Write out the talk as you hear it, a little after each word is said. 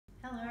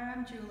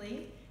I'm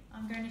Julie.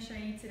 I'm going to show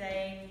you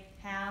today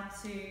how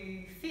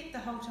to fit the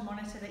Holter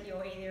monitor that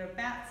you're either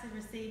about to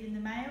receive in the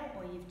mail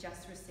or you've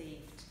just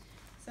received.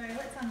 So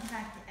let's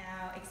unpack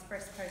our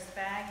express post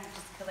bag which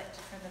is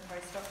collected from the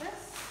post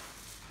office.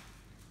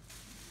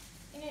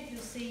 In it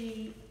you'll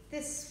see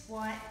this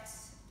white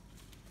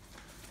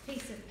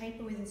piece of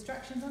paper with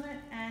instructions on it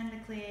and a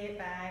clear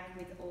bag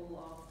with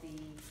all of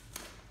the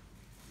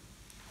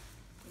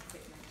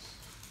equipment.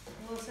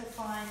 You'll also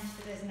find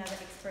that there's another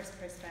express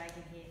post bag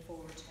in here for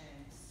returns.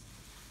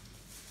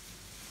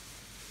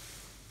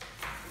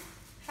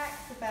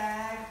 Pack the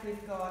bag,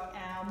 we've got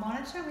our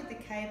monitor with the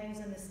cables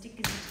and the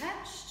stickers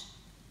attached,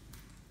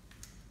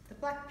 the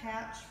black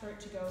pouch for it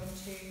to go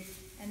into,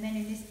 and then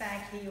in this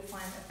bag here you'll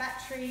find a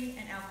battery,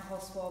 an alcohol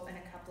swab and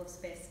a couple of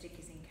spare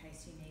stickers in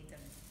case you need them.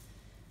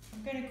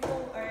 I'm going to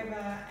call over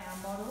our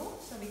model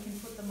so we can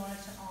put the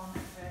monitor on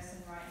a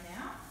person right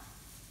now.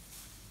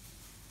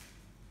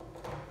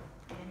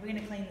 And we're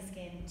going to clean the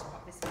skin to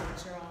pop this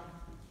monitor on.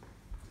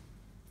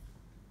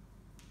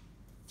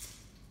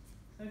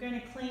 We're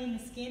going to clean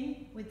the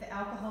skin with the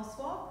alcohol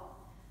swab.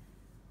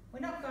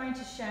 We're not going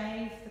to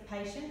shave the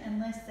patient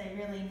unless they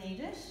really need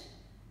it.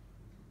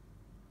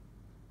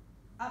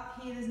 Up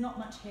here there's not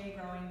much hair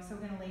growing, so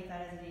we're going to leave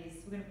that as it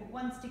is. We're going to put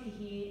one sticker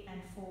here and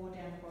 4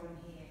 down the bottom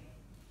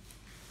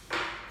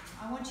here.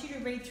 I want you to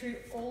read through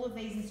all of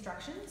these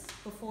instructions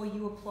before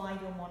you apply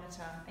your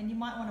monitor, and you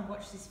might want to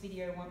watch this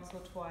video once or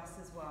twice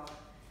as well.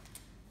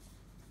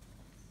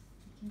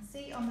 You can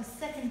see on the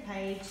second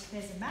page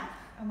there's a map,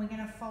 and we're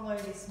going to follow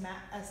this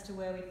map as to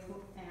where we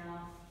put our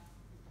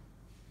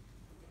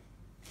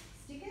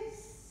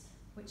stickers,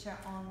 which are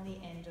on the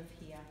end of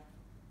here.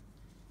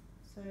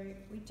 So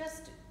we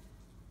just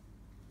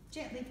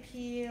gently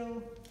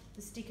peel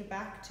the sticker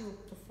back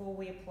before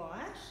we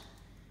apply it.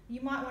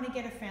 You might want to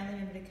get a family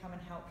member to come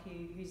and help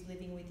you who's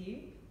living with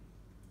you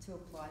to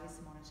apply this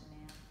monitor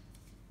now.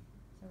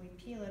 So we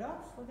peel it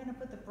off. We're going to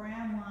put the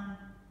brown one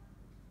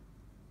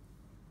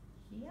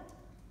here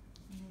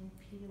and then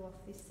peel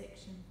off this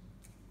section.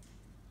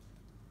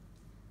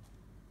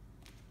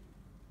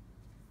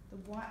 The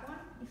white one,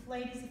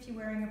 if you're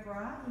wearing a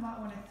bra, you might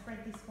want to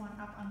thread this one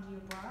up under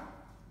your bra,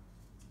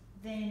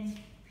 then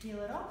peel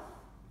it off,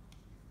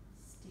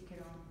 stick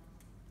it on.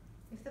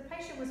 If the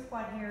patient was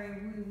quite hairy,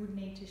 we would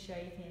need to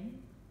shave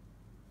him.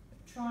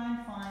 But try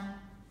and find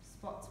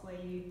spots where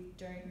you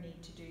don't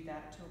need to do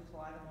that to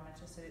apply the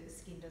monitor so that the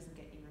skin doesn't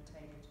get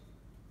irritated.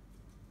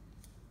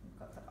 We've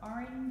got the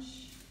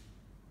orange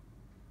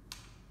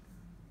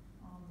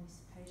on this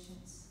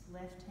patient's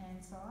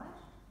left-hand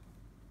side.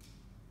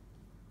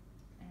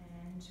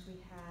 And we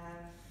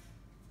have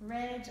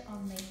red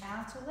on the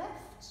outer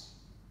left.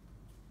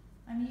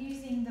 I'm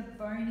using the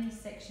bony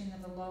section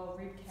of the lower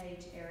rib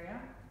cage area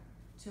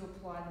to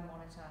apply the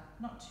monitor,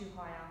 not too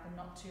high up and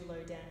not too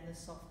low down in the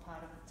soft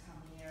part of the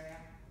tummy area.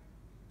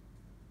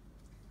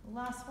 The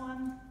last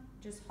one,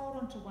 just hold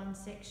on to one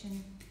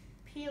section,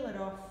 peel it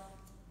off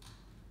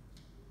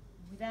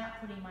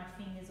without putting my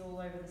fingers all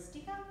over the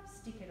sticker,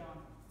 stick it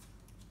on.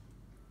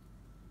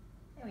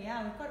 There we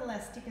are, we've got all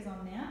our stickers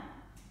on now.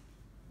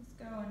 Let's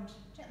go and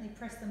gently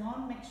press them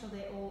on, make sure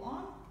they're all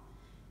on.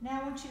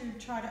 Now I want you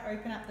to try to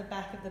open up the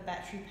back of the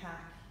battery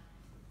pack.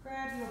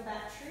 Grab your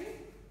battery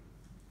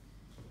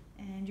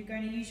and you're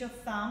going to use your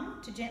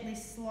thumb to gently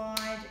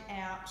slide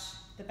out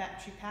the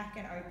battery pack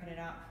and open it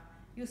up.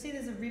 You'll see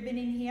there's a ribbon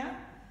in here.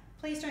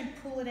 Please don't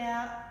pull it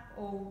out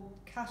or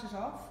cut it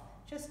off.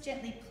 Just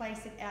gently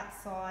place it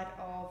outside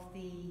of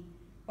the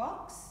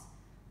box.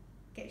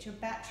 Get your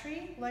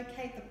battery,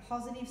 locate the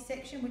positive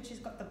section which has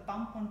got the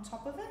bump on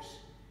top of it,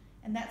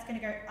 and that's going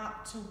to go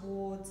up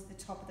towards the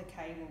top of the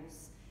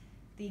cables.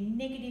 The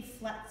negative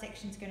flat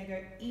section is going to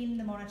go in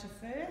the monitor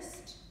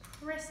first,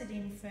 press it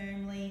in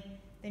firmly,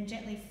 then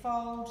gently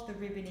fold the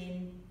ribbon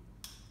in,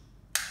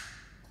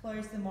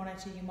 close the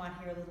monitor. You might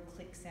hear a little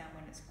click sound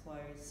when it's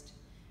closed.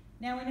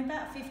 Now in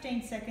about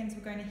 15 seconds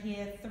we're going to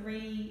hear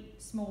 3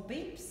 small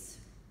beeps.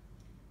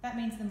 That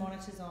means the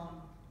monitor's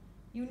on.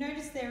 You'll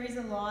notice there is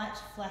a light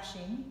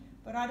flashing,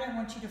 but I don't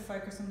want you to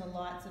focus on the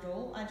lights at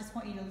all. I just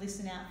want you to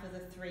listen out for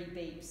the 3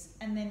 beeps,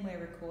 and then we're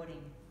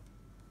recording.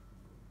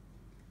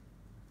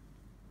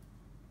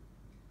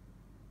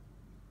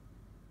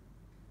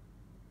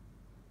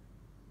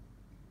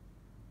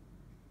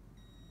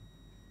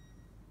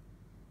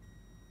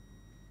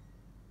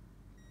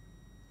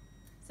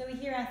 So we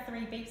hear our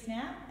 3 beeps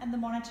now, and the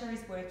monitor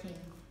is working.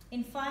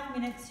 In 5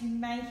 minutes you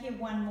may hear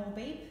 1 more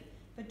beep,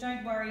 but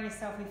don't worry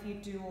yourself if you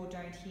do or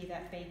don't hear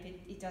that beep,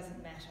 it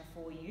doesn't matter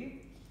for you.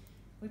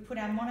 We put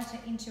our monitor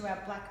into our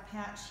black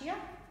pouch here,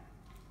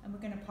 and we're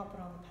going to pop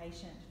it on the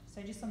patient.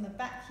 So just on the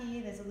back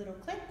here there's a little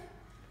clip.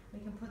 We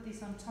can put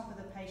this on top of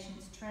the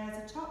patient's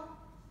trouser top,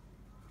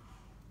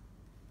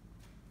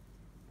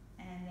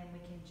 and then we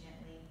can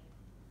gently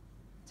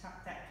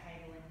tuck that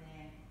cable in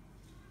there.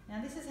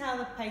 Now this is how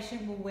the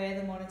patient will wear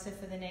the monitor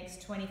for the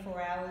next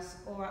 24 hours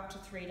or up to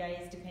 3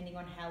 days depending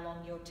on how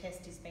long your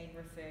test is being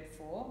referred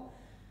for.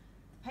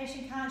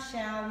 Patient can't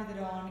shower with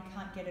it on,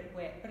 can't get it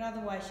wet, but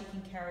otherwise you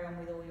can carry on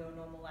with all your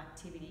normal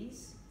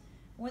activities.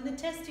 When the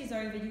test is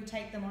over, you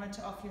take the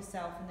monitor off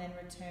yourself and then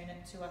return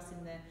it to us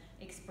in the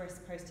express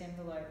post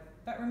envelope.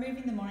 But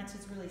removing the monitor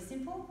is really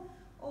simple.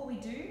 All we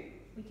do,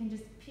 we can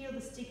just peel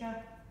the sticker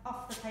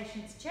off the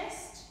patient's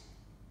chest,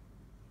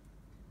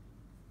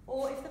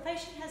 or if the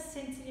patient has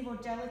sensitive or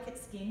delicate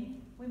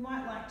skin, we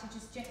might like to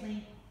just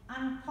gently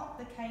unpop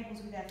the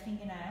cables with our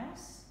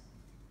fingernails,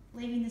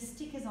 leaving the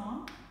stickers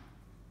on.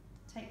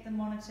 Take the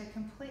monitor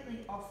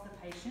completely off the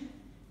patient,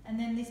 and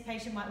then this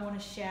patient might want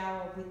to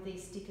shower with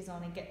these stickers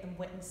on and get them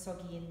wet and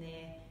soggy in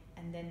there,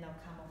 and then they'll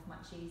come off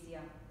much easier.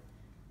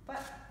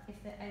 But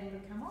if they're able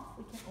to come off,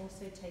 we can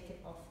also take it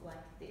off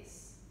like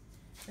this.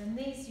 Then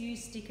these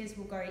used stickers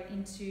will go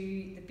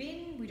into the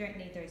bin. We don't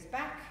need those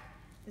back.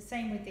 The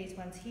same with these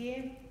ones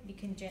here. You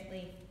can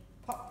gently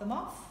pop them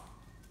off,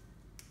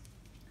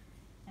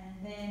 and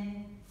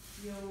then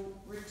you'll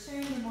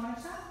return the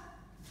monitor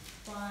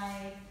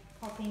by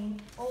popping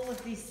all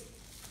of this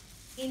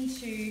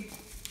into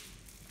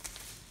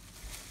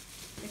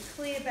the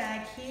clear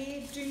bag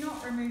here. Do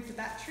not remove the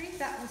battery,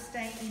 that will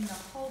stay in the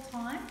whole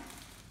time.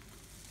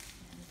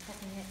 And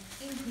popping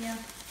it in here.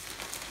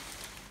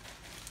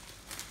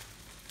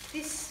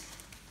 This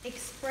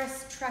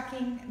express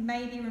tracking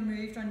may be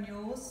removed on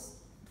yours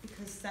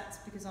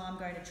because I'm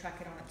going to track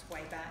it on its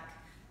way back.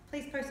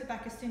 Please post it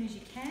back as soon as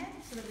you can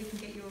so that we can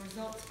get your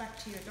results back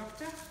to your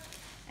doctor.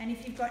 And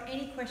if you've got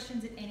any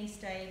questions at any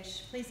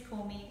stage, please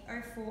call me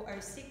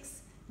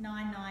 0406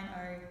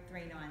 990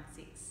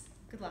 396.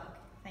 Good luck.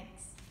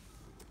 Thanks.